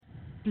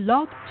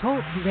Blog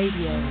Talk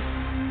Radio.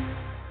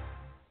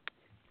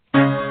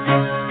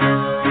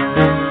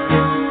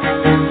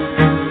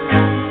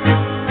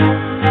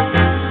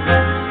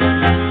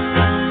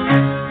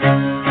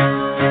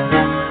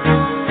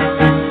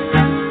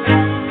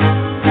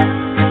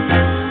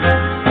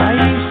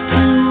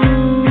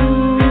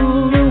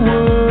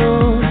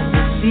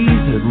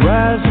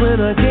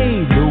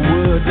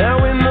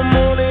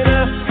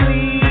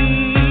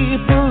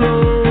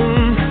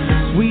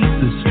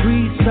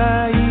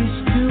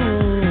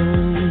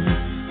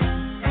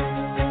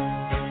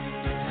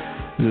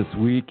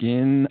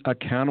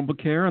 Accountable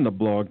Care on the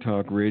Blog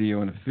Talk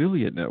Radio and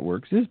affiliate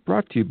networks is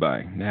brought to you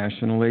by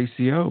National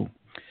ACO.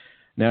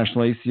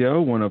 National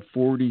ACO, one of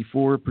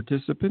 44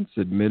 participants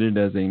admitted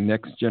as a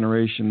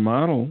next-generation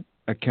model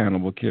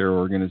accountable care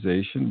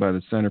organization by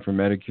the Center for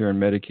Medicare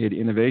and Medicaid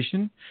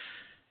Innovation,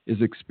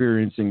 is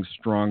experiencing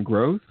strong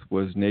growth,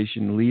 was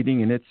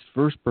nation-leading in its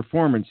first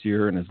performance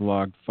year, and has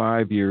logged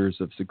 5 years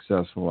of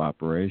successful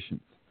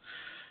operations.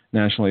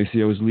 National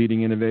ACO is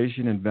leading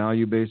innovation in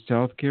value-based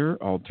healthcare,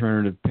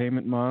 alternative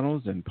payment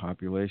models, and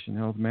population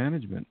health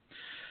management.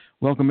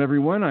 Welcome,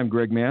 everyone. I'm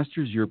Greg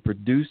Masters, your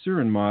producer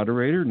and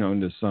moderator, known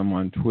to some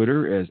on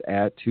Twitter as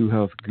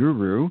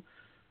 @2healthguru,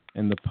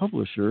 and the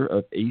publisher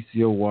of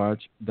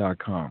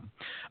ACOWatch.com.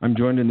 I'm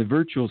joined in the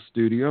virtual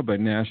studio by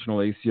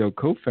National ACO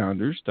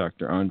co-founders,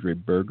 Dr. Andre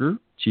Berger,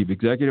 Chief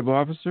Executive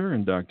Officer,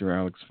 and Dr.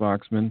 Alex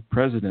Foxman,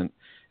 President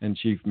and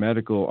Chief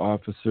Medical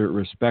Officer,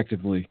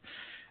 respectively.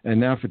 And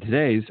now for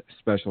today's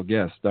special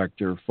guest,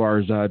 Dr.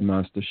 Farzad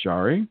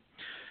Mostashari.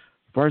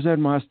 Farzad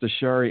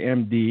Mostashari,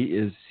 MD,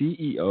 is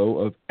CEO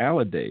of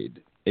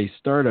Aledade, a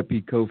startup he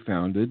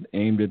co-founded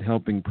aimed at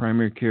helping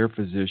primary care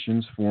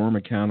physicians form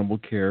accountable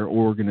care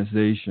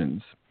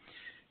organizations.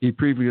 He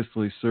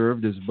previously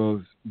served as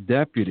both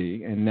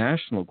Deputy and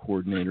National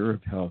Coordinator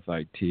of Health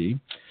IT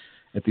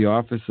at the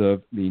Office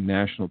of the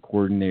National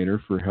Coordinator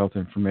for Health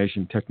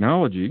Information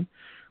Technology,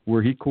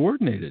 where he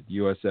coordinated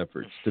U.S.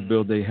 efforts to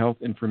build a health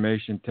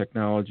information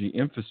technology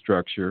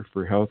infrastructure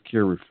for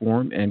healthcare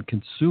reform and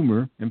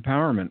consumer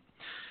empowerment.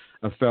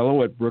 A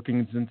fellow at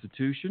Brookings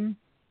Institution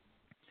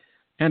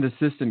and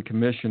Assistant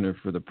Commissioner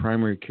for the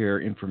Primary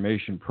Care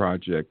Information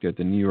Project at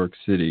the New York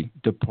City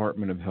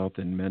Department of Health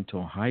and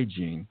Mental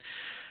Hygiene.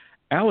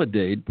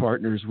 Aledade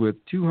partners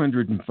with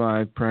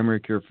 205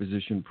 primary care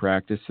physician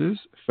practices,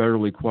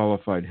 federally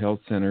qualified health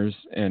centers,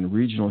 and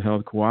regional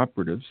health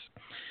cooperatives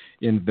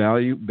in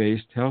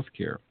value-based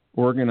healthcare,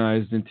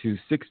 organized into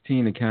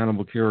 16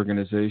 accountable care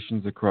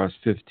organizations across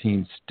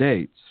 15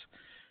 states.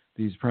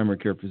 These primary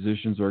care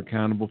physicians are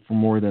accountable for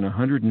more than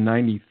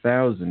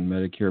 190,000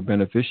 Medicare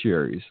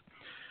beneficiaries.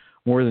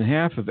 More than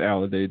half of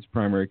Aledade's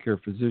primary care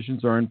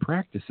physicians are in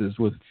practices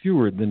with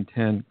fewer than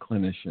 10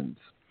 clinicians.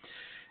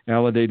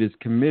 Aledade is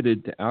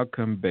committed to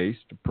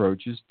outcome-based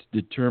approaches to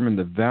determine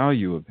the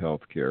value of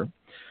healthcare.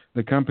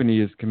 The company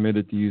is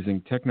committed to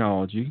using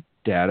technology,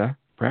 data,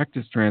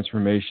 practice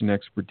transformation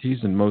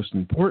expertise, and most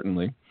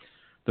importantly,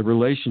 the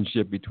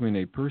relationship between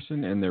a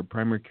person and their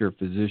primary care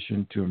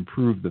physician to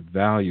improve the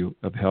value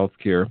of health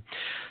care.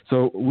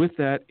 So with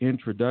that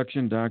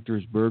introduction,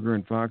 Drs. Berger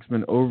and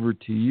Foxman, over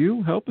to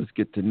you. Help us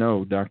get to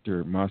know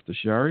Dr.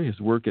 Mostashari,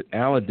 his work at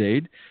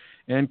Aledade,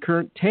 and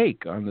current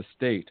take on the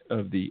state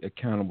of the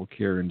accountable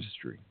care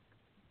industry.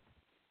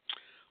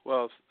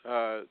 Well,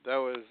 that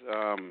was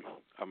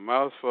a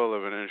mouthful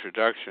of an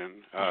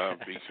introduction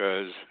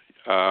because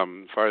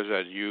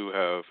Farzad, you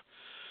have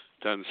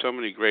done so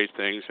many great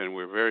things, and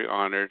we're very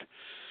honored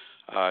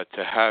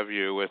to have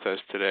you with us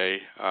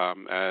today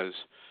as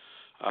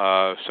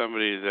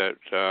somebody that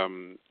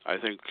I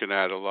think can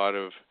add a lot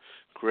of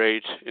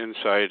great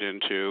insight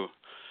into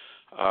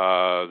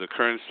the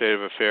current state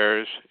of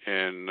affairs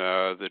and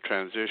the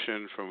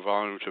transition from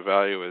volume to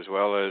value, as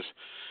well as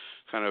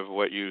kind of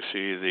what you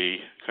see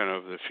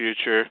the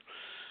future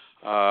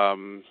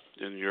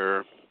in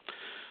your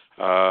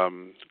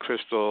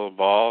crystal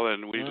ball,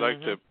 and we'd like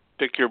to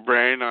pick your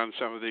brain on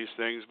some of these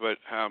things. But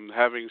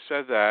having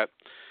said that,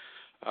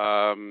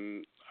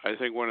 I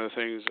think one of the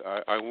things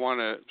I want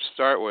to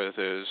start with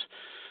is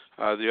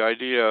the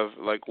idea of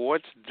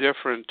what's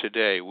different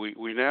today.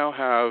 We now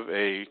have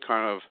a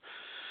kind of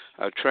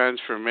a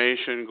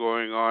transformation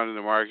going on in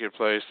the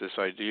marketplace, this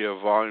idea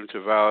of volume to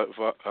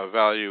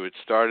value. It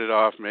started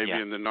off maybe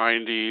in the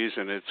 90s,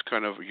 and it's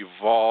kind of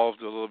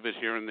evolved a little bit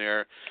here and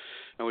there.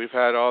 And we've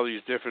had all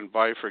these different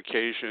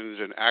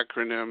bifurcations and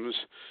acronyms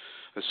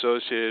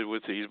associated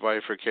with these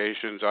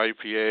bifurcations: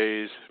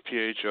 IPAs,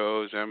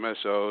 PHOs,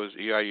 MSOs,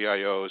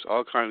 EIEIOs,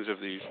 all kinds of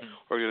these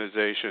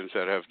organizations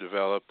that have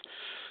developed.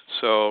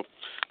 So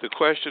the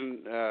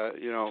question,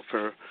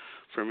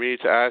 for me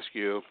to ask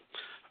you,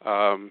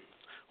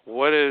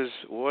 what is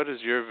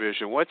your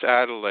vision? What's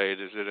Aledade?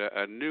 Is it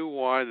a new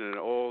one, an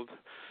old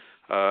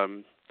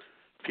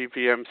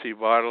PPMC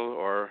bottle,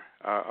 or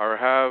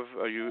have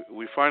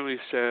we finally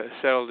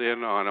settled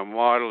in on a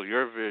model,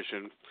 your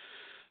vision,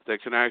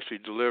 that can actually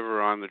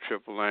deliver on the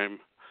triple aim,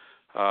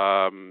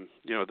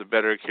 the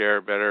better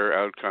care, better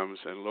outcomes,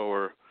 and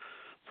lower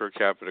per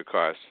capita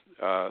costs?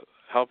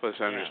 help us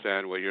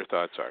understand what your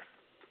thoughts are.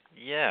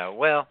 Yeah,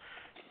 well,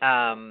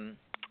 I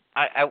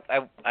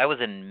was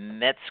in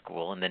med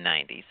school in the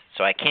 90s,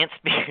 so I can't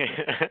speak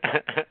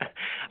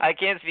I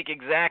can't speak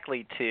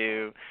exactly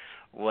to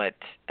what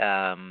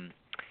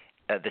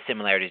the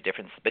similarities,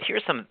 differences. But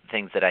here's some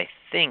things that I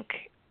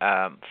think,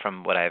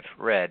 from what I've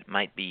read,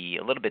 might be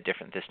a little bit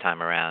different this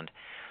time around.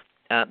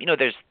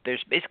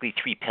 There's basically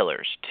three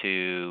pillars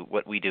to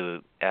what we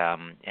do,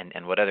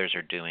 and what others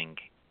are doing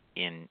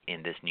in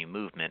this new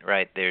movement,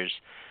 right? There's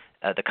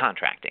the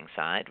contracting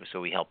side,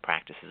 so we help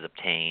practices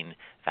obtain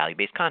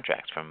value-based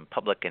contracts from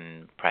public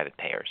and private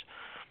payers,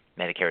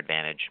 Medicare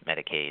Advantage,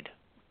 Medicaid,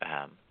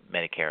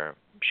 Medicare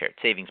Shared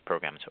Savings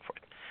Program, and so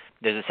forth.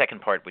 There's a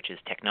second part, which is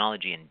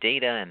technology and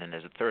data, and then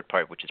there's a third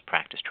part, which is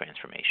practice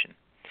transformation.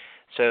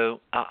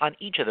 So on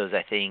each of those,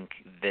 I think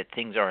that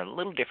things are a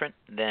little different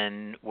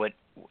than what,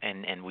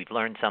 and we've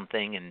learned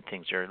something, and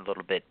things are a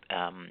little bit,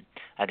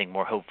 I think,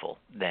 more hopeful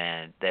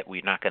than that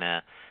we're not going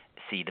to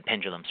see the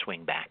pendulum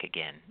swing back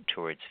again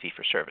towards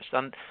fee-for-service.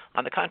 On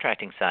the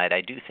contracting side,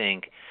 I do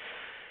think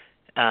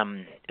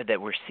that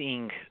we're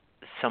seeing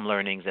some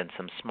learnings and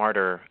some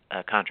smarter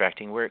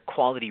contracting where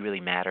quality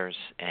really matters,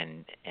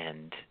 and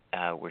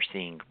we're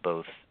seeing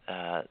both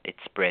it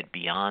spread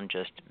beyond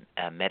just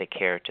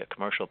Medicare to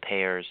commercial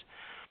payers,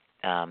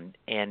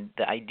 and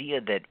the idea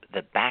that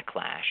the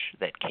backlash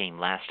that came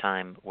last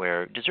time,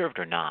 where deserved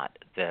or not,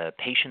 the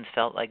patients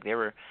felt like they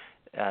were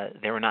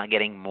not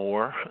getting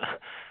more.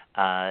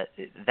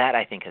 That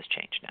I think has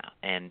changed now.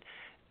 And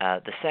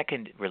the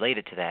second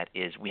related to that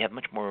is we have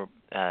much more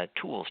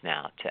tools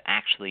now to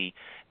actually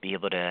be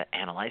able to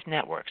analyze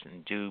networks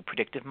and do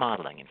predictive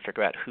modeling and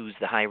figure out who's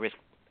the high-risk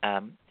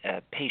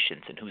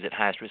patients and who's at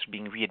highest risk of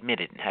being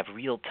readmitted, and have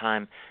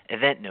real-time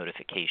event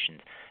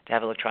notifications, to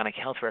have electronic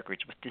health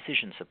records with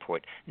decision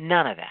support.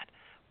 None of that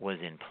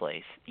was in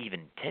place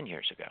even 10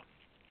 years ago.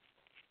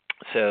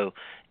 So,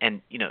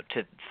 and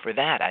for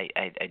that,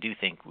 I do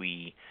think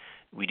we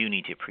do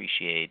need to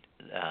appreciate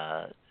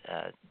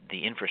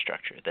the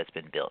infrastructure that's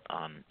been built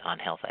on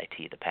health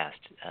IT the past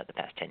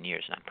 10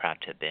 years, and I'm proud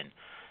to have been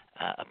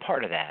a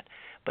part of that.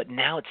 But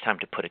now it's time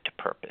to put it to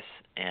purpose,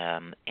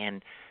 and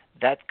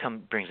that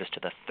brings us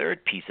to the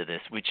third piece of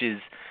this, which is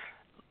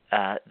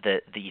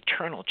the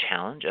eternal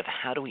challenge of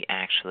how do we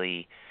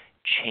actually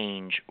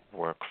change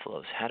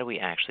workflows? How do we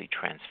actually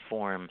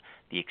transform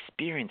the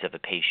experience of a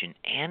patient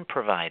and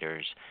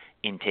providers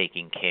in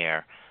taking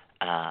care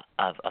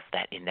of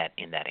that in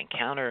that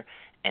encounter,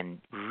 and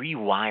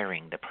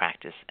rewiring the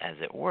practice, as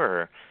it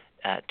were,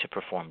 to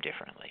perform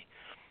differently.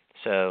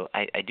 So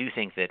I do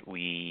think that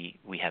we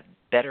have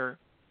better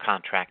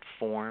contract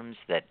forms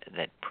that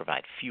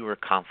provide fewer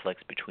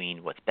conflicts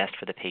between what's best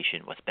for the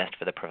patient, what's best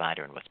for the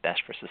provider, and what's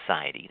best for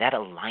society. That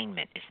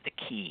alignment is the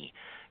key,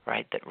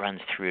 right, that runs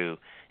through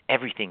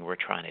everything we're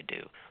trying to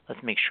do.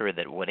 Let's make sure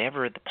that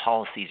whatever the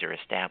policies are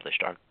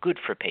established are good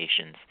for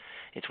patients.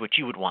 It's what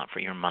you would want for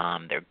your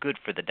mom. They're good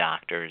for the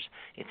doctors.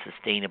 It's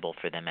sustainable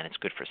for them, and it's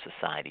good for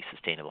society,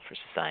 sustainable for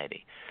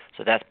society.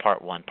 So that's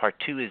part one. Part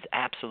two is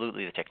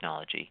absolutely the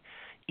technology.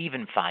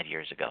 Even 5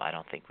 years ago, I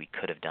don't think we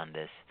could have done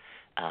this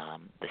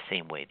the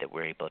same way that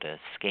we're able to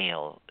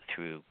scale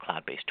through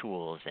cloud-based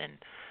tools and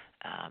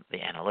the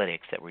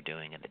analytics that we're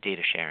doing and the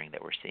data sharing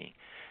that we're seeing.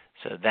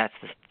 So that's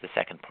the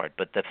second part.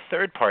 But the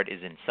third part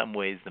is in some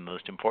ways the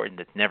most important,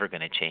 that's never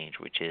going to change,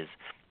 which is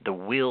the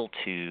will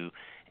to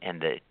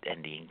and the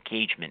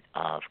engagement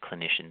of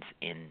clinicians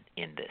in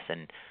this.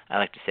 And I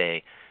like to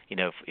say,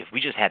 if we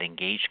just had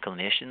engaged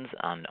clinicians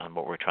on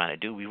what we're trying to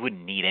do, we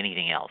wouldn't need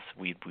anything else.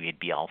 We'd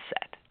be all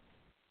set.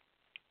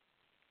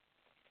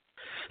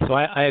 So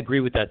I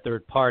agree with that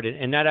third part,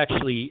 and that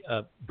actually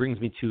brings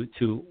me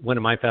to one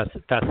of my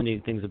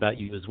fascinating things about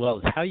you as well,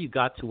 is how you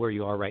got to where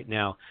you are right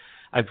now.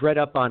 I've read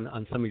up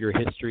on some of your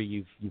history.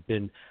 You've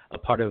been a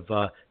part of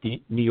the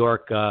New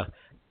York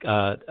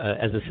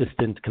as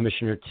assistant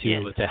commissioner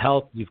to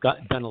health. You've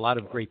done a lot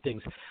of great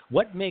things.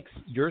 What makes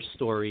your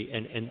story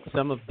and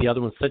some of the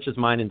other ones, such as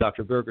mine and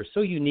Dr. Berger,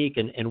 so unique,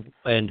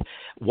 and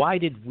why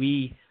did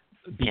we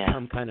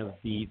become kind of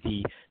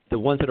the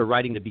ones that are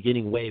riding the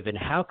beginning wave, and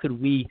how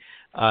could we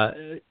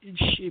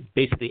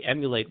basically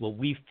emulate what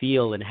we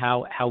feel and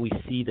how we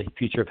see the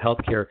future of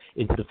healthcare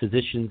into the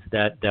physicians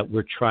that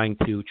we're trying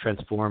to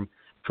transform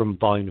from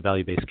volume to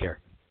value-based care?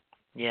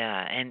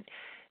 Yeah, and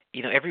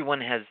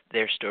everyone has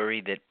their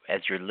story that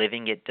as you're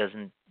living it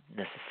doesn't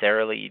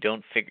necessarily, you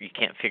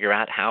can't figure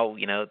out how,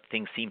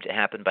 things seem to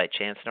happen by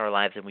chance in our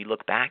lives, and we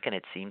look back and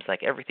it seems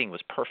like everything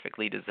was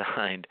perfectly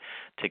designed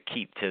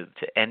to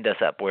end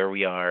us up where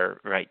we are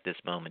right this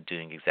moment,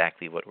 doing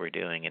exactly what we're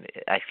doing. And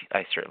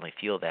I certainly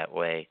feel that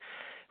way,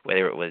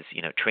 whether it was,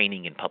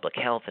 training in public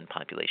health and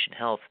population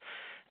health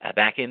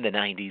back in the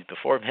 90s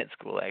before med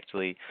school,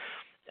 actually,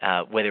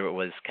 whether it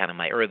was kind of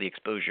my early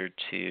exposure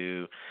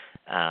to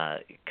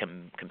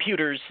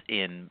computers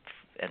and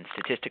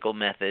statistical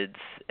methods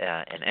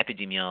and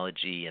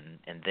epidemiology,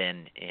 and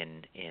then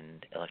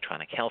in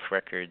electronic health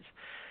records,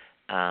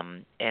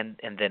 and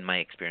then my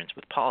experience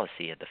with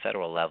policy at the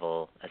federal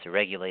level as a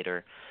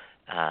regulator,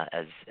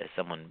 as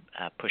someone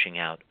pushing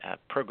out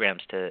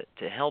programs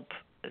to help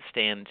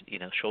stand,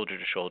 shoulder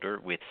to shoulder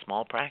with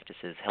small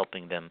practices,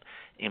 helping them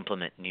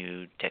implement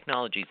new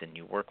technologies and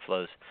new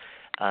workflows.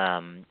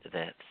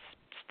 The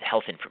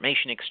health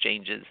information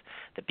exchanges,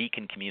 the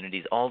beacon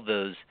communities, all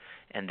those,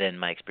 and then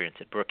my experience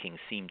at Brookings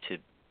seemed to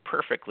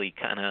perfectly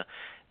kind of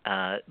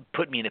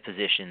put me in a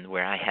position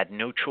where I had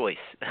no choice.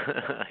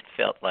 I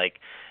felt like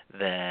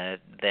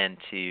then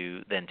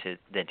to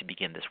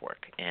begin this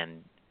work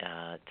and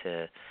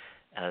to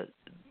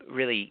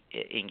really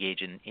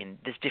engage in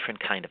this different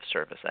kind of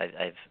service.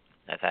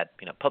 I've had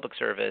public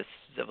service,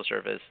 civil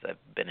service. I've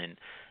been in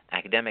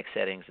academic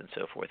settings and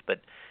so forth,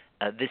 but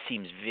this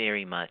seems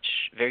very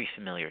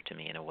familiar to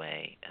me in a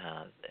way.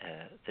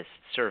 This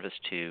service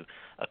to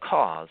a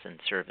cause and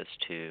service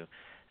to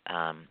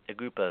a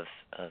group of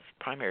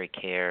primary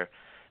care,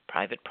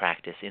 private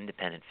practice,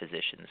 independent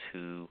physicians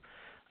who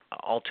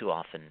all too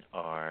often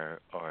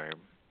are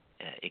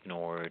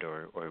ignored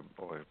or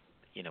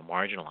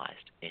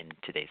marginalized in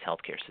today's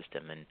healthcare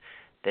system, and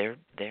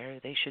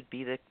they should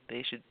be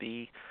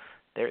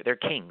they're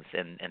kings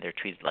and they're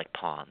treated like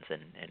pawns,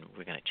 and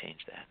we're going to change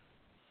that.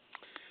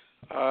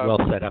 Well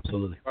said,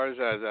 absolutely.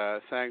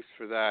 Farzad, thanks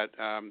for that.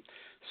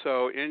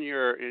 So in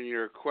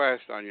your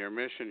quest on your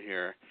mission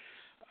here,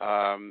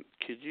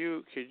 could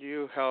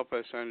you help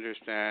us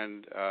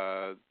understand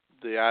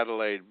the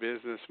Adelaide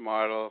business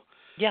model?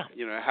 Yeah.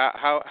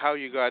 How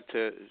you got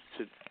to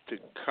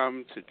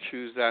come to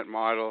choose that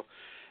model,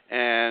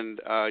 and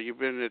you've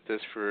been at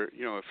this for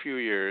a few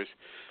years.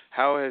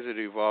 How has it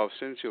evolved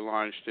since you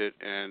launched it,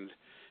 and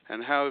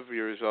how have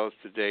your results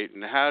to date,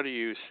 and how do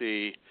you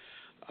see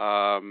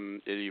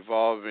it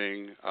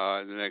evolving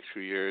in the next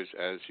few years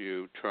as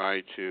you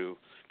try to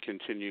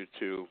continue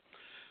to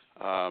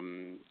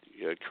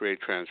create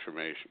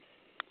transformation?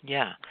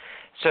 Yeah.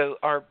 So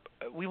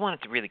we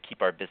wanted to really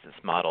keep our business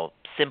model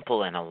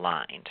simple and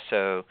aligned.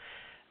 So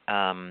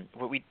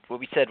what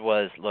we said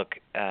was, look,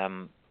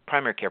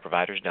 primary care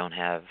providers don't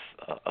have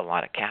a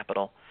lot of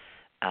capital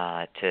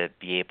to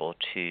be able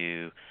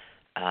to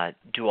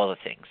do all the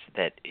things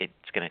that it's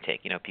going to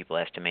take. People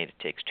estimate it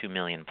takes $2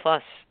 million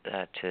plus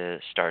to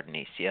start an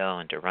ACO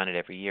and to run it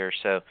every year.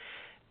 So,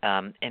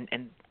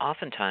 and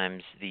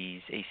oftentimes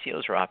these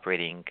ACOs are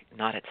operating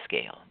not at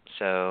scale.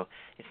 So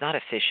it's not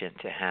efficient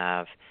to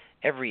have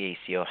every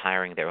ACO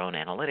hiring their own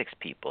analytics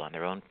people and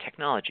their own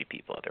technology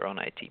people, their own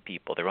IT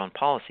people, their own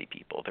policy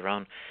people, their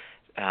own,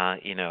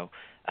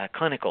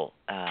 clinical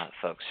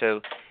folks.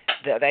 So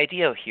the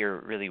idea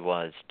here really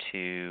was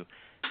to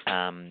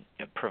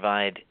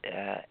provide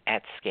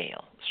at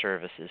scale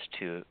services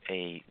to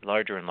a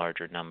larger and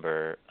larger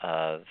number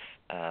of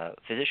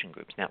physician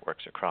groups,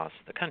 networks across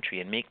the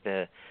country, and make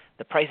the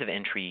price of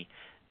entry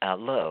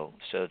low,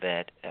 so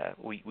that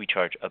we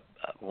charge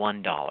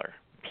 $1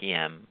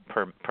 PM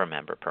per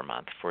member per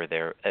month for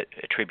their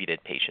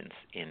attributed patients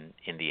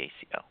in the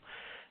ACO.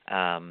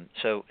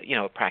 So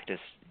a practice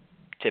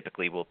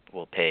typically will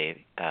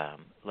pay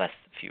less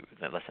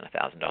than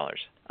 $1,000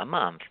 a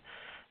month.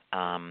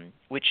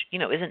 Which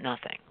isn't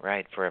nothing,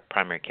 right? For a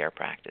primary care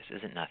practice,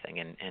 isn't nothing,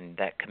 and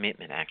that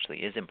commitment actually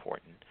is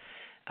important.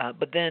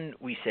 But then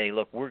we say,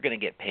 look, we're going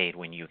to get paid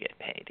when you get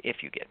paid, if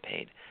you get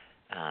paid.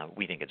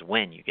 We think it's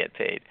when you get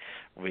paid,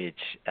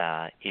 which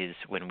is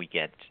when we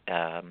get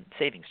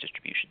savings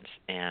distributions,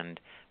 and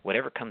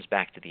whatever comes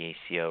back to the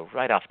ACO,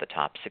 right off the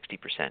top,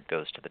 60%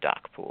 goes to the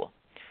doc pool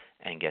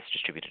and gets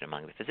distributed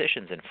among the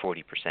physicians, and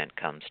 40%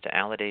 comes to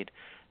Aledade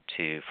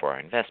for our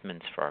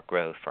investments, for our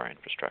growth, for our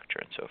infrastructure,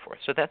 and so forth.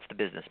 So that's the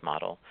business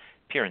model,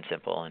 pure and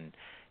simple, and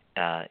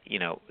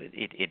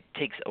it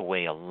takes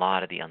away a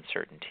lot of the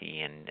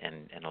uncertainty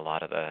and a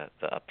lot of the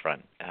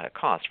upfront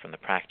costs from the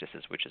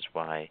practices, which is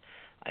why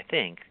I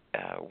think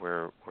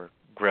we're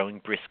growing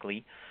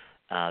briskly.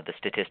 The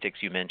statistics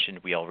you mentioned,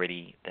 we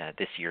already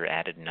this year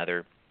added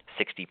another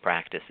 60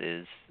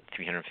 practices,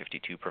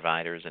 352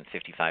 providers, and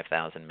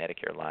 55,000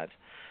 Medicare lives.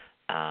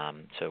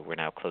 So we're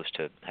now close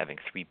to having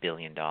 $3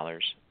 billion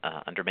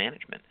under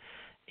management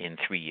in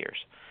 3 years.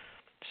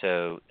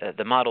 So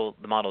the model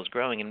is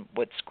growing, and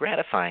what's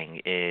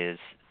gratifying is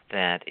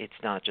that it's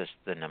not just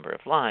the number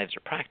of lives or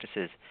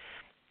practices,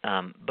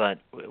 but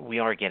we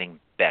are getting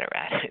better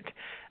at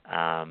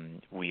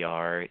it. We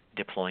are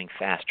deploying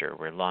faster.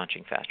 We're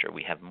launching faster.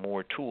 We have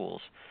more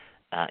tools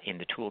in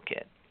the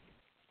toolkit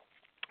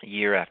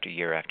year after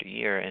year after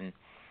year, and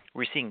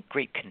we're seeing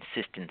great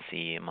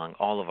consistency among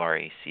all of our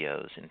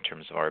ACOs in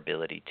terms of our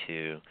ability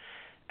to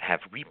have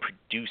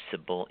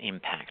reproducible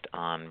impact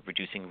on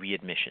reducing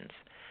readmissions,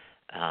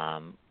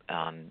 on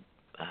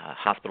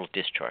hospital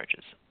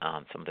discharges,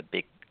 on some of the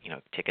big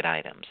ticket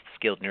items,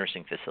 skilled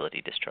nursing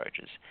facility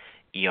discharges,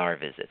 ER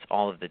visits,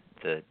 all of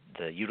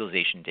the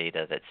utilization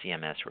data that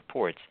CMS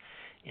reports.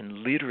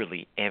 In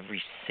literally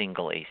every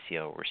single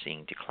ACO, we're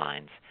seeing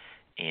declines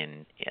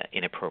in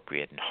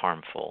inappropriate and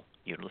harmful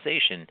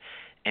utilization.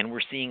 And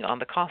we're seeing on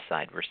the cost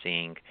side, we're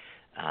seeing,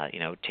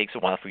 it takes a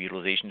while for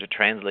utilization to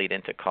translate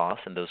into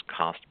costs, and those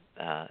cost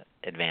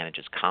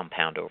advantages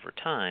compound over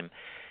time.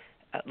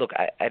 Look,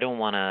 I don't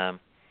want to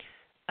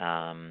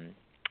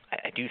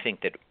I do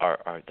think that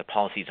the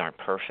policies aren't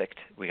perfect.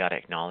 We got to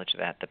acknowledge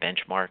that the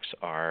benchmarks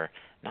are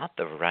not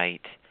the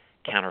right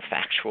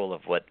counterfactual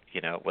of what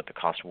the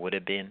cost would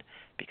have been,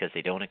 because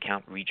they don't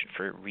account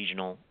for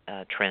regional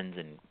trends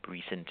and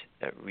recent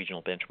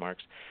regional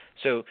benchmarks.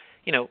 So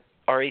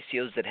our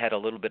ACOs that had a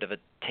little bit of a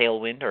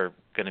tailwind are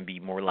going to be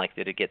more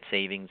likely to get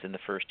savings in the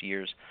first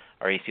years.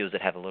 Our ACOs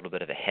that have a little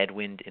bit of a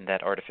headwind in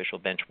that artificial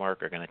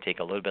benchmark are going to take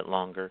a little bit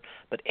longer.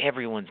 But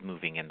everyone's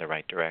moving in the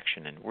right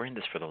direction, and we're in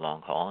this for the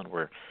long haul, and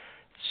we're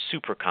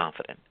super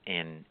confident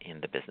in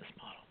the business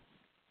model.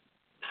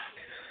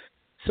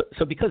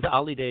 So because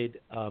Aledade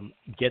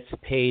gets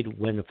paid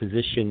when a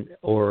physician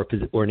or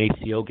an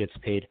ACO gets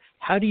paid,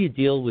 how do you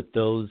deal with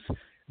those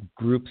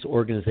groups,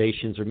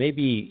 organizations, or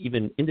maybe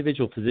even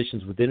individual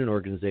physicians within an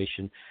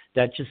organization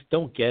that just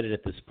don't get it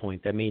at this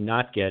point, that may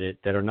not get it,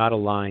 that are not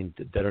aligned,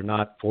 that are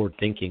not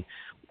forward-thinking?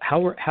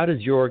 How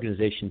does your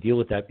organization deal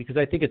with that? Because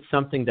I think it's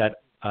something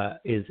that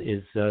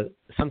is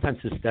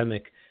sometimes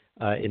systemic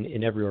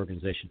in every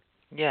organization.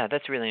 Yeah,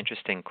 that's a really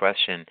interesting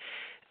question.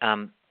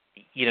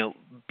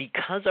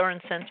 Because our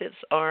incentives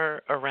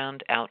are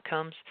around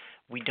outcomes,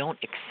 we don't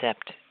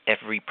accept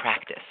every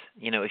practice.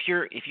 If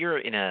you're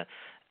in a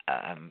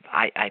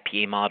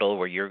IPA model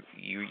where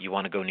you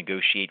want to go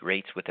negotiate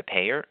rates with a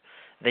payer,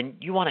 then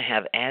you want to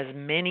have as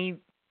many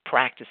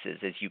practices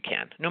as you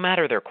can, no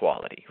matter their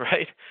quality,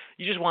 right?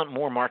 You just want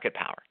more market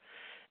power.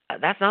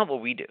 That's not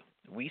what we do.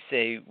 We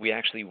say we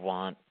actually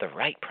want the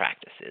right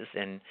practices,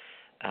 and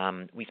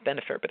we spend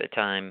a fair bit of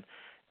time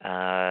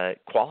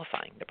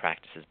qualifying the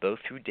practices, both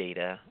through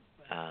data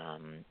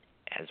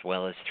as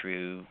well as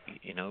through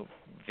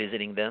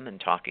visiting them and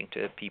talking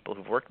to people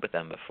who've worked with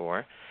them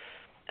before.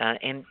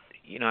 And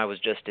I was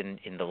just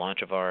in the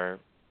launch of our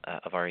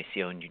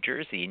ACO in New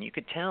Jersey, and you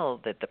could tell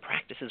that the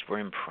practices were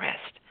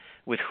impressed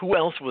with who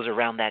else was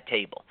around that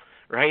table,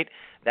 right?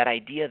 That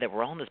idea that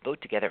we're all in this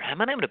boat together. I'm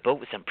in a boat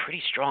with some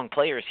pretty strong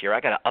players here. I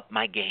got to up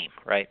my game,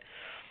 right?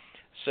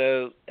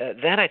 So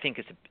that, I think,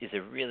 is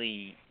a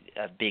really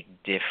a big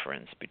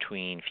difference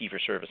between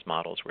fee-for-service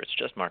models where it's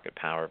just market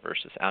power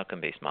versus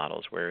outcome-based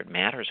models where it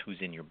matters who's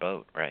in your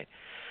boat, right?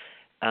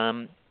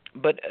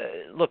 But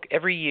look,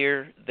 every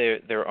year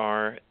there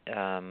are,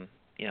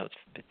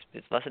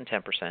 it's less than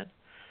 10%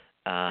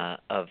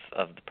 of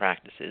the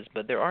practices,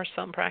 but there are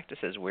some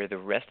practices where the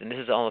rest, and this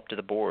is all up to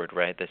the board,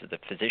 right? This is the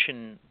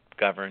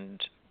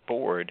physician-governed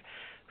board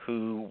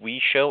who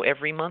we show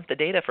every month the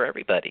data for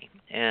everybody.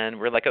 And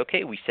we're like,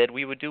 okay, we said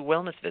we would do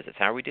wellness visits.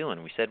 How are we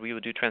doing? We said we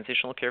would do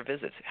transitional care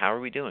visits. How are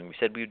we doing? We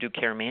said we would do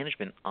care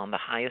management on the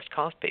highest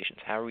cost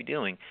patients. How are we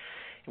doing?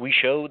 We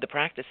show the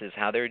practices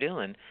how they're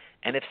doing.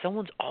 And if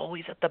someone's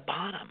always at the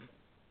bottom,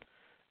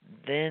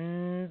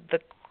 then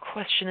the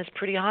question is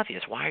pretty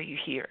obvious. Why are you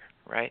here,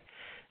 right?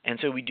 And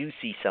so we do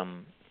see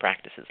some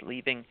practices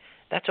leaving.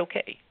 That's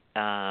okay.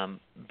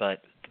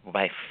 But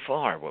by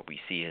far what we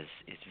see is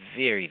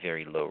very,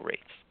 very low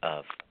rates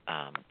of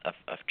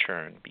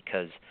churn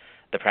because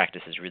the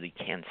practices really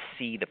can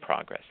see the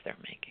progress they're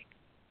making.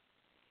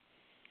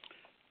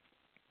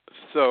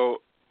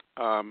 So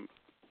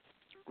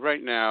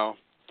right now,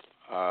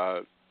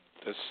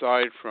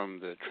 aside from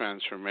the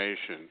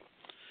transformation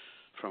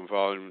from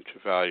volume to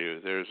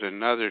value, there's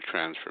another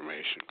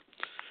transformation.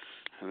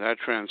 And that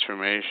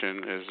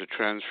transformation is a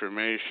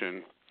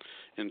transformation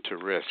into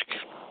risk,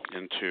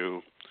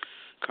 into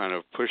kind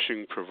of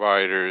pushing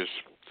providers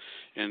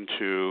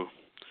into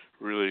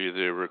really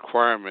the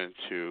requirement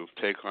to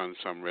take on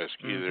some risk,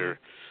 either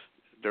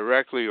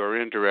directly or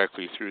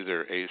indirectly through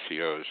their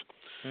ACOs.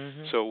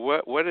 So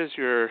what's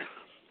your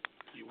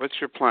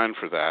plan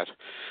for that?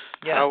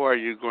 Yeah. How are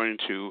you going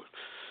to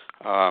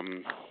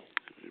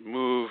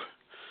move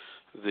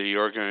the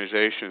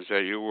organizations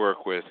that you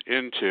work with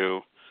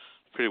into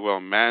pretty well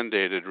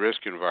mandated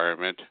risk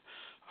environment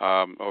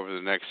over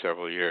the next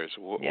several years?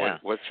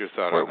 What's your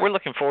thought on that? We're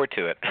looking forward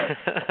to it.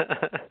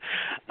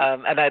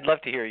 And I'd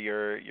love to hear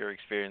your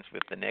experience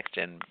with the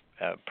NextGen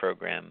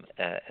program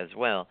as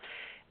well.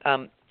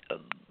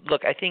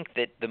 Look, I think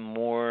that the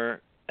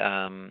more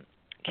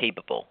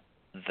capable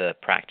the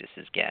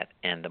practices get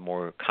and the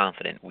more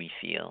confident we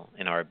feel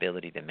in our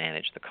ability to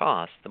manage the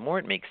cost, the more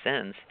it makes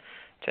sense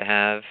to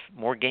have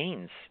more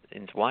gains.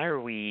 And why are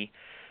we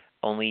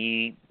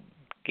only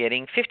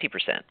getting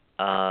 50%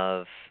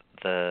 of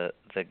the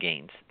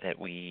gains that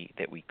we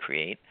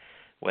create?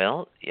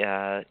 Well,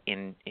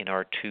 in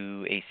our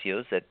two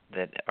ACOs that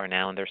are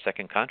now in their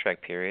second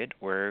contract period,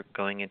 we're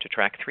going into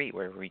track 3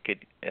 where we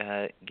could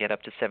get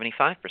up to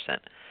 75%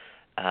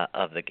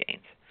 of the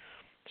gains.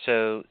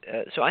 So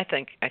I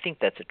think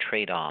that's a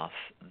trade-off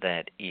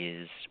that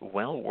is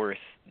well worth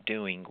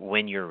doing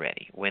when you're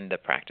ready, when the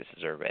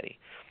practices are ready.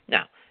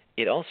 Now,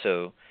 it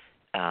also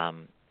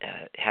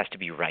has to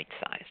be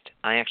right-sized.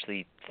 I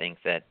actually think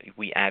that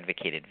we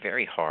advocated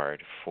very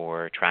hard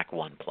for track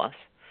 1+,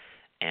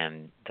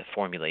 and the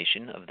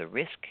formulation of the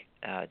risk,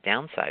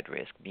 downside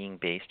risk, being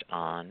based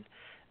on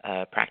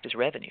practice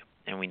revenue.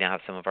 And we now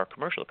have some of our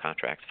commercial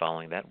contracts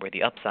following that, where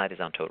the upside is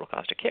on total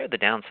cost of care, the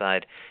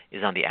downside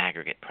is on the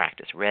aggregate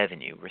practice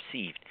revenue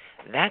received.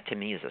 That, to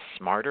me, is a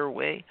smarter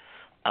way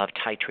of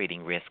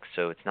titrating risk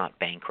so it's not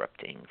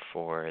bankrupting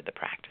for the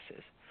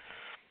practices.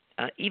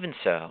 Even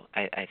so,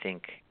 I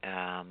think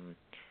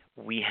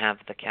we have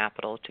the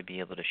capital to be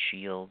able to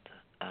shield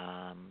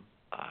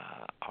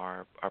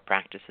our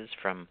practices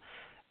from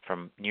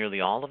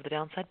nearly all of the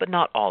downside, but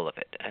not all of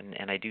it.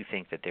 And I do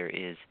think that there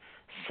is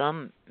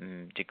some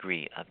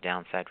degree of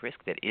downside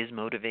risk that is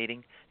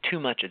motivating. Too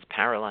much is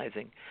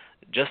paralyzing.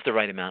 Just the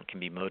right amount can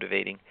be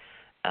motivating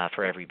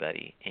for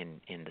everybody in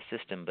the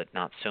system, but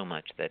not so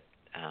much that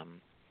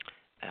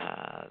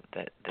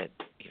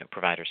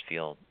providers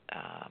feel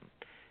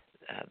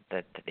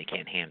that they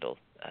can't handle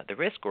the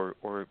risk,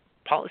 or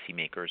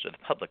policymakers or the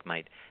public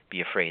might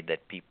be afraid that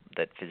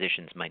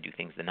physicians might do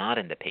things that are not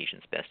in the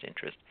patient's best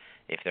interest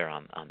if they're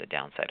on the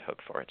downside hook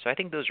for it. So I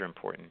think those are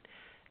important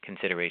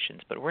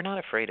considerations, but we're not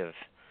afraid of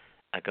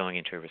going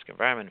into a risk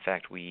environment. In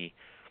fact, we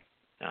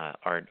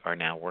are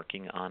now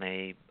working on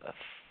a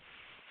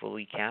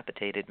fully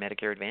capitated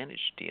Medicare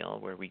Advantage deal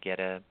where we get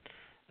a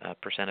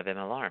percent of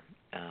MLR,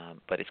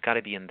 but it's got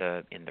to be in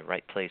the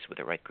right place with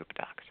the right group of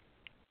docs.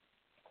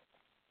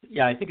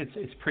 Yeah, I think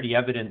it's pretty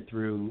evident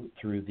through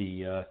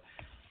the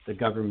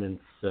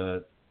government's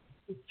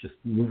just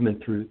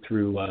movement through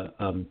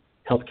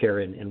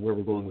healthcare and where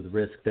we're going with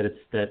risk,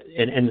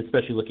 and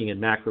especially looking at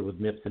macro with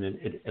MIPS and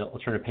an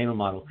alternative payment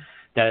model,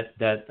 that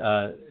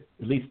at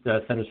least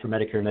Centers for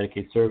Medicare and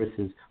Medicaid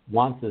Services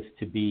wants us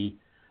to be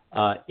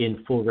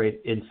in full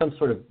rate in some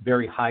sort of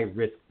very high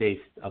risk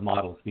based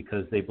models,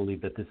 because they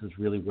believe that this is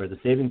really where the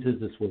savings is.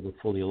 This is where we're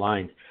fully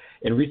aligned.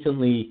 And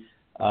recently,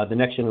 the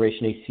Next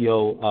Generation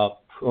ACO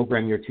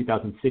program year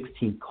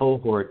 2016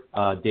 cohort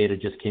data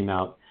just came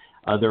out.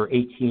 There are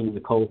 18 in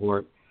the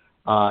cohort,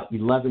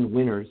 11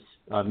 winners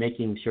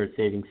making shared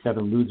savings,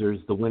 7 losers.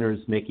 The winners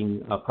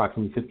making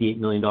approximately $58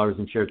 million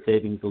in shared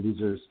savings, the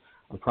losers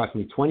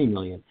approximately $20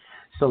 million.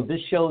 So this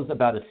shows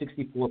about a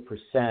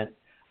 64%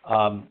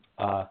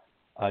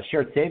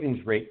 shared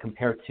savings rate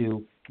compared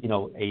to,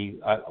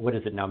 what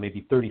is it now,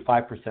 maybe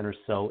 35% or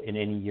so in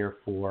any year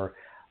for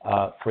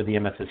the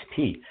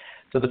MSSP.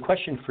 So the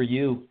question for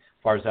you,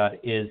 Farzad,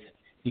 is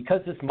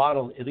because this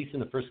model, at least in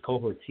the first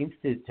cohort, seems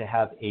to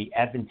have a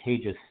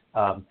advantageous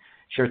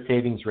shared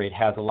savings rate,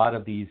 has a lot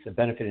of these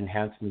benefit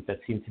enhancements that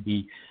seem to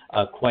be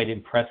quite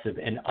impressive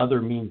and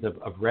other means of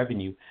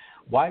revenue,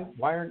 why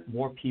aren't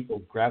more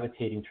people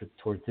gravitating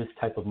towards this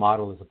type of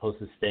model as opposed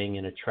to staying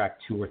in a track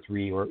 2 or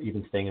 3 or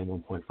even staying in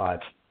 1.5?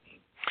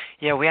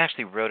 Yeah, we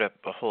actually wrote up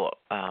a whole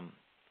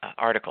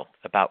article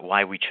about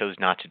why we chose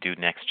not to do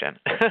Next Gen.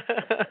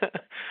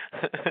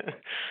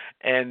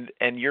 and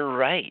you're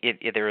right.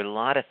 There are a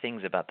lot of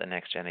things about the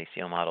Next Gen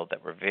ACO model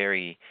that were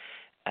very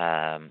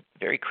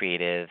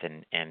creative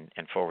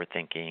and forward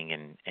thinking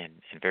and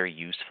very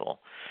useful.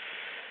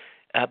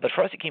 But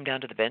for us, it came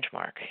down to the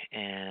benchmark,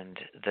 and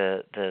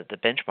the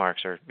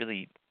benchmarks are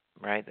really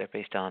right. They're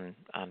based on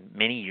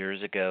many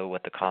years ago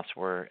what the costs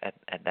were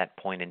at that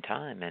point in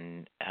time,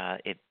 and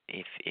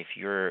if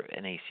you're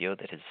an ACO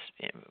that has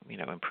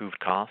improved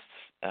costs,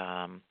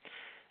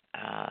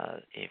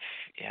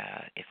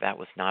 if that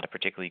was not a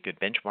particularly good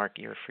benchmark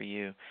year for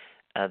you,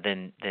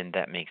 then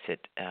that makes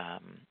it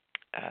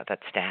that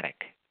static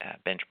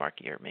benchmark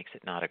year makes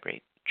it not a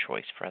great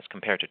choice for us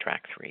compared to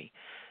Track 3.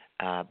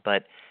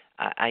 But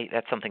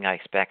that's something I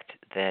expect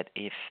that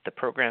if the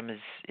program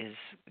is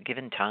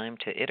given time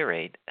to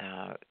iterate,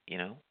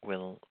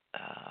 will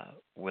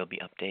be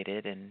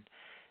updated,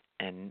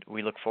 and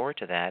we look forward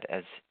to that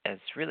as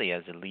really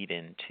as a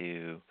lead-in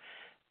to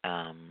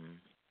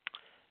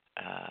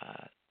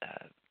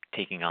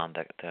taking on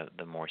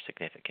the more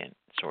significant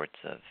sorts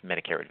of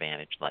Medicare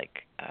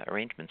Advantage-like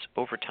arrangements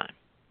over time.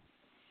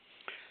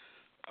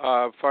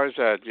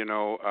 Farzad,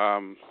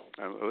 I'm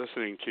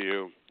listening to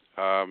you.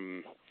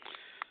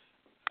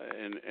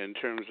 In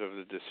terms of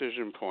the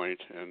decision point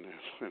and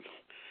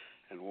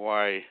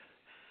why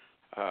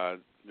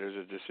there's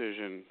a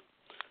decision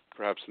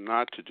perhaps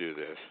not to do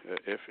this.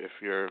 If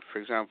you're, for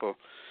example,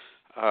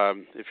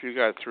 if you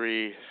got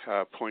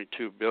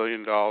 $3.2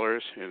 billion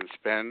in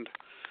spend,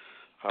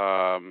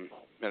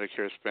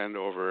 Medicare spend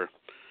over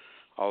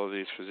all of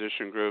these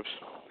physician groups,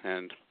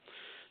 and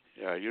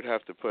you'd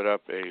have to put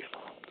up a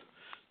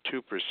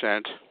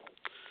 2%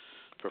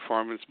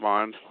 performance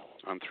bond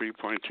on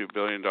 $3.2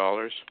 billion.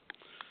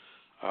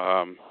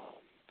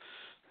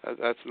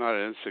 That's not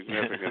an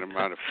insignificant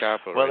amount of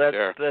capital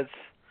there.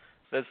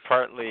 That's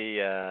partly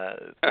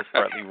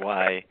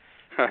why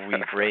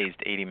we've raised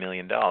 $80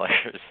 million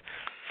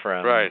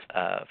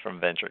from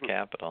venture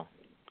capital.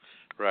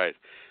 Right.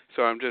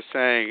 So I'm just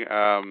saying,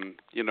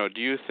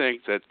 do you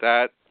think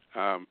that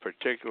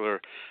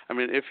particular? I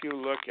mean, if you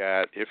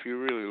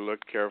really look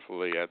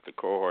carefully at the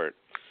cohort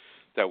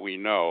that we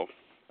know,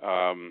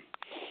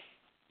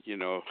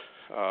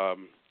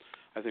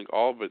 I think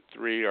all but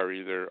 3 are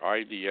either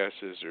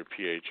IDSs or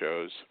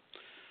PHOs.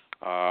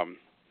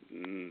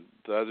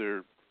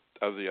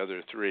 The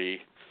other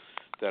 3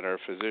 that are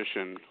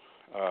physician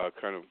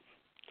kind of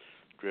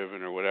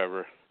driven or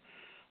whatever.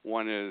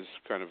 One is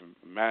kind of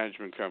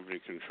management company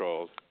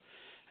controlled,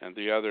 and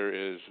the other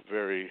is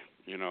very,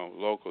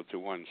 local to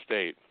one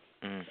state.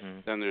 Mm-hmm.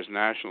 Then there's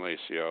National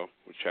ACO,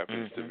 which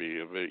happens to be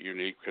a bit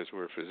unique because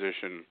we're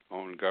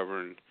physician-owned,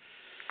 governed,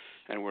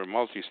 and we're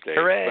multi-state.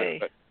 Hooray!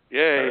 But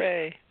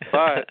yay!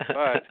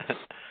 Hooray!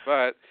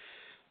 But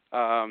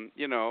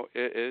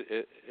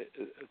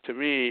to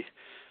me,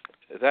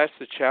 that's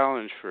the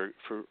challenge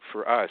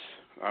for us.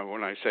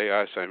 When I say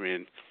us, I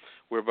mean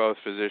we're both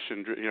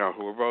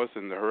we're both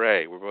in the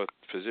hooray. We're both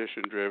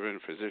physician-driven,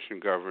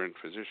 physician-governed,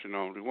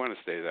 physician-owned. We want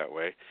to stay that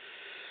way.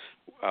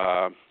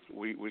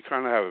 We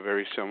kind of have a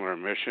very similar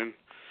mission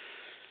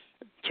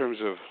in terms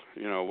of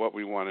what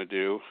we want to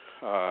do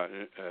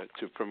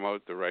to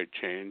promote the right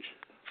change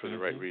for the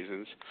right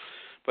reasons.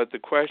 But the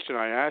question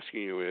I'm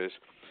asking you is,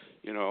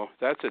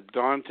 that's a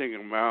daunting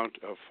amount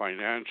of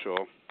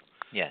financial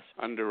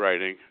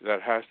underwriting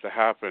that has to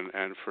happen,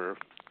 and for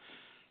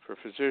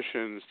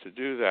physicians to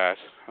do that,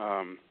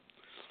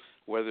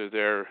 whether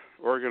they're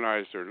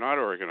organized or not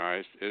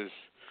organized, is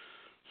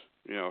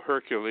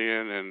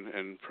Herculean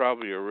and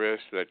probably a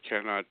risk that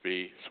cannot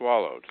be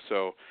swallowed.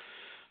 So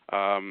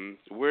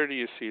where do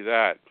you see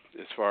that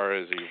as far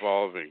as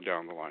evolving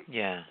down the line?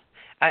 Yeah.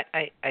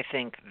 I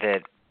think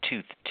that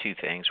two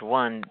things.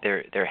 One,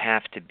 there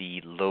have to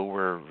be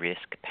lower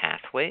risk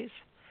pathways,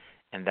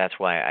 and that's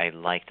why I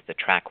liked the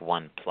Track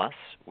 1 Plus,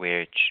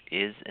 which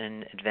is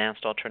an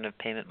advanced alternative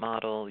payment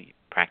model.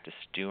 Practice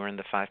do earn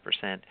the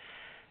 5%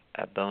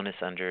 bonus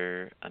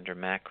under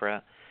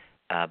MACRA.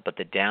 But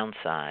the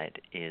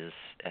downside is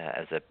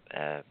as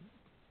a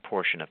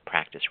portion of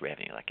practice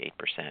revenue, like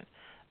 8%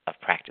 of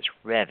practice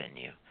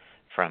revenue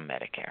from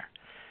Medicare.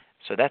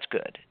 So that's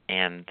good.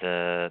 And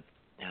the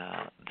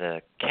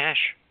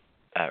cash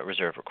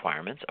reserve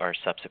requirements are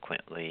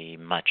subsequently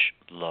much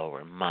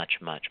lower, much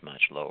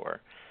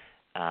lower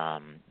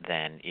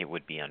than it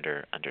would be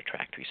under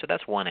Track 3. So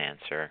that's one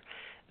answer.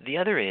 The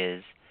other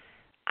is,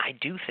 I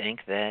do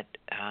think that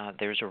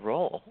there's a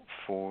role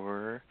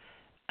for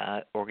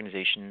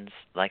organizations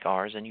like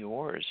ours and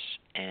yours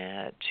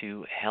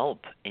to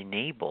help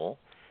enable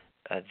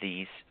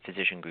these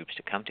physician groups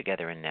to come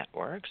together in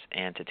networks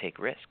and to take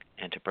risk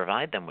and to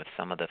provide them with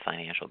some of the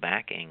financial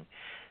backing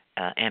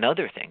and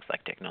other things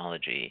like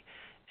technology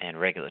and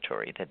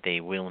regulatory that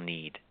they will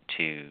need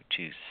to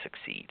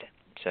succeed.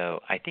 So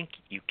I think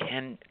you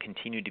can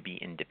continue to be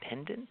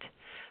independent,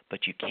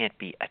 but you can't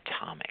be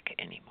atomic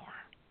anymore.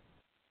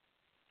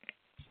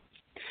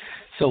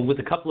 So with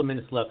a couple of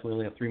minutes left, we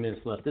only have 3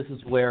 minutes left. This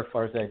is where,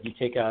 Farzad, you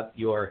take out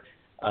your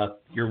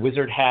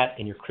wizard hat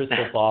and your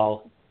crystal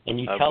ball, and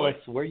you tell us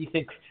where you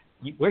think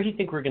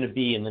we're going to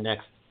be in the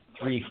next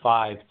 3,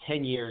 5,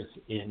 10 years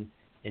in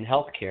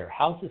healthcare.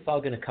 How's this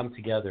all going to come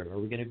together? Are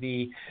we going to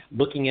be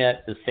looking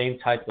at the same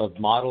type of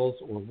models,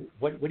 or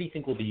what do you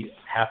think will be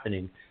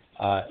happening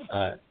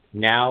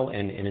now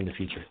and in the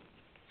future?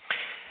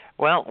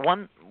 Well,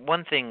 one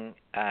thing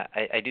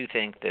I do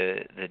think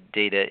the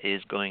data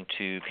is going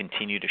to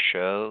continue to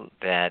show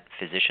that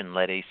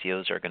physician-led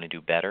ACOs are going to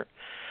do better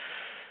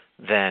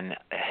than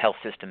health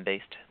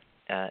system-based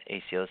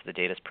ACOs. The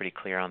data is pretty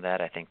clear on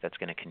that. I think that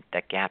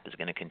gap is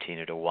going to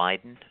continue to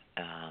widen,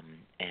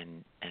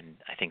 and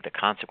I think the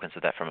consequence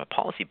of that from a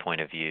policy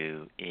point of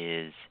view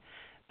is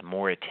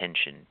more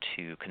attention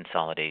to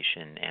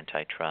consolidation,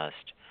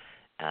 antitrust,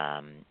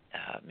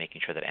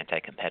 making sure that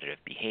anti-competitive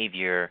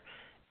behavior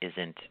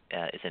isn't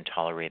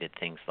tolerated,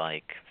 things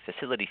like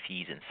facility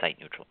fees and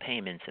site-neutral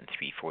payments and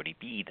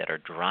 340B that are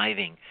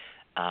driving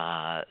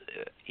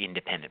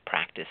independent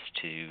practice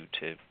to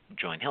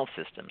join health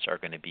systems are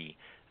going to be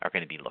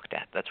looked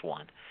at. That's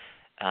one.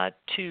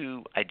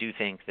 Two, I do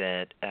think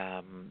that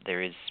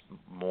there is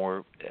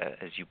more,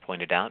 as you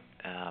pointed out,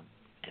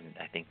 and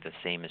I think the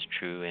same is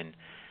true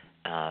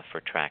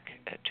for Track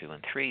 2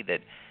 and 3,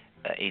 that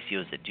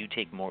ACOs that do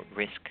take more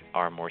risk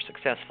are more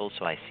successful,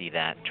 so I see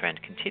that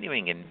trend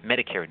continuing, and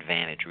Medicare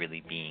Advantage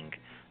really being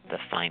the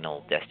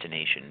final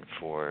destination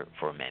for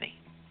many.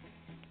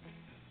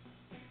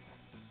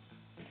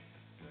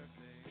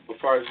 As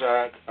far as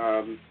that,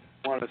 I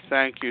want to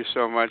thank you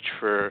so much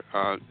for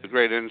the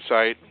great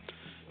insight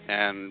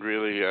and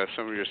really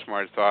some of your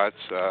smart thoughts.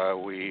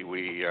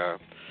 We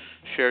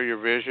share your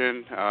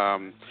vision.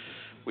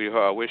 We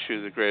wish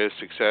you the greatest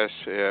success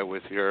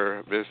with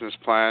your business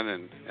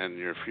plan and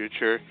your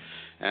future,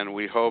 and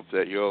we hope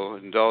that you'll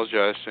indulge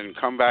us and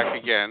come back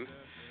again.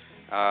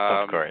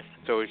 Of course.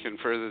 So we can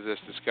further this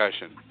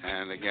discussion.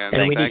 And again,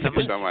 thank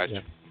you so much.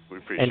 Yeah. We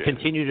appreciate it. And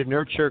continue to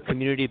nurture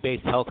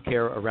community-based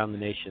healthcare around the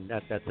nation.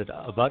 That's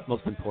of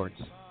utmost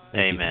importance.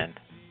 Amen.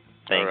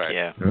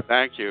 Thank you.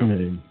 Thank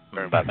you.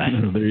 Bye-bye.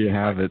 There you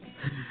have it.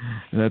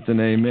 That's an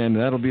amen.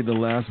 That'll be the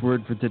last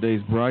word for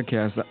today's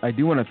broadcast. I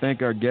do want to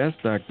thank our guest,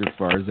 Dr.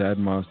 Farzad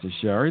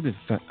Mostashari, the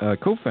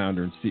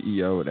co-founder and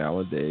CEO at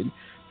Aledade,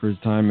 for his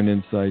time and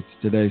insights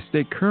today.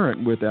 Stay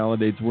current with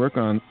Aledade's work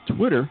on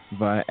Twitter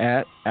via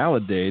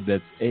 @Aledade.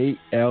 That's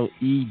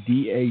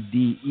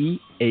ALEDADE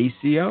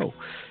ACO.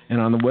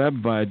 and on the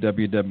web via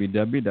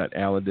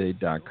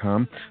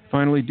www.aledade.com.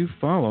 Finally, do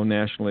follow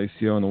National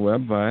ACO on the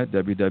web via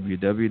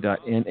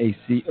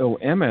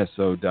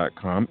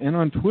www.nacomso.com and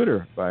on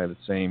Twitter via the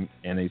same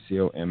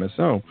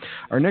NACOMSO.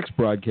 Our next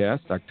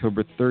broadcast,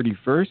 October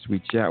 31st, we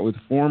chat with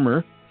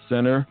former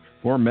Center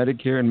for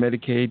Medicare and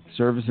Medicaid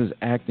Services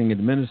Acting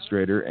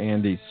Administrator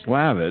Andy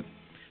Slavitt,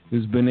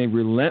 who's been a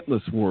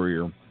relentless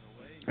warrior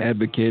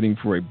advocating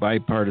for a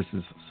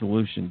bipartisan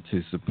solution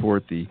to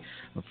support the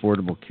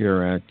Affordable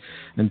Care Act.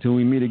 Until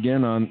we meet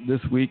again on This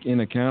Week in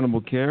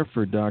Accountable Care,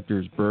 for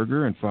Drs.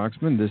 Berger and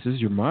Foxman, this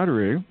is your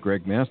moderator,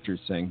 Greg Masters,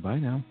 saying bye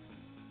now.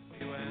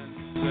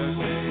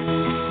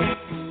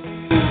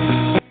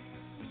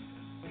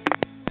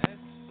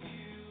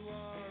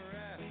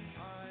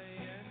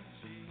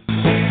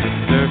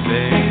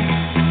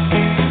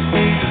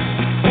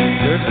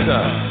 Good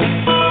stuff.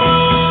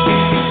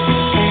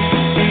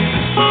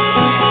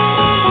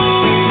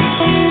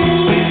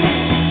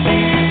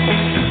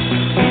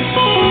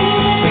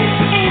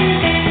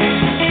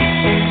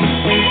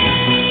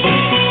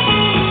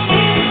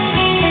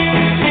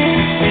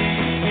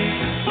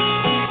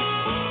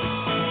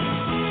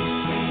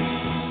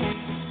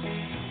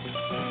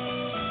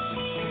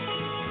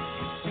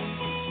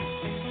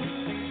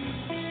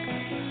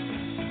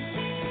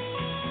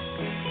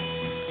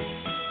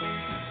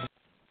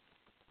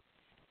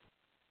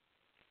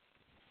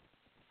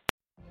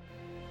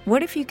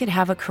 What if you could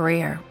have a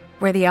career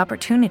where the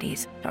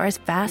opportunities are as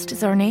vast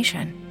as our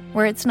nation,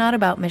 where it's not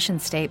about mission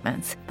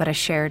statements, but a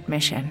shared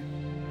mission?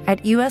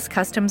 At U.S.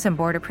 Customs and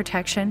Border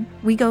Protection,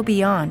 we go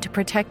beyond to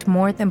protect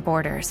more than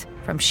borders.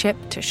 From ship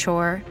to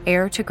shore,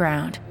 air to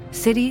ground,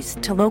 cities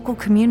to local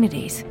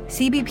communities,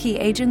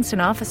 CBP agents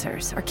and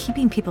officers are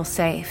keeping people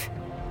safe.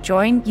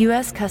 Join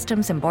U.S.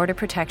 Customs and Border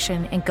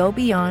Protection and go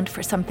beyond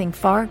for something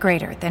far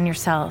greater than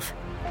yourself.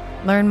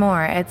 Learn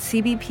more at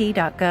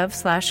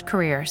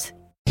cbp.gov/careers.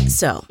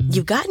 So,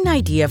 you've got an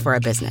idea for a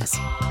business.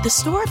 The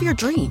store of your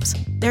dreams.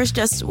 There's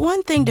just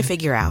one thing to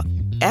figure out.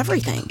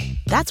 Everything.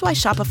 That's why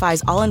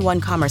Shopify's all-in-one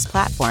commerce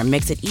platform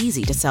makes it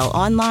easy to sell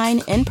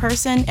online, in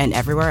person, and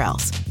everywhere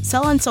else.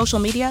 Sell on social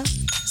media,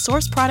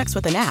 source products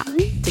with an app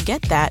to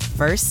get that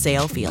first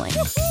sale feeling.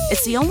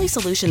 It's the only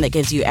solution that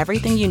gives you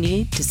everything you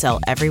need to sell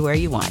everywhere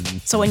you want.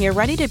 So when you're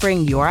ready to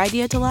bring your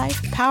idea to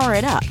life, power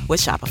it up with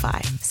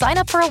Shopify. Sign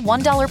up for a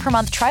 $1 per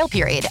month trial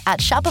period at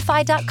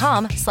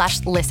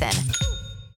shopify.com/listen.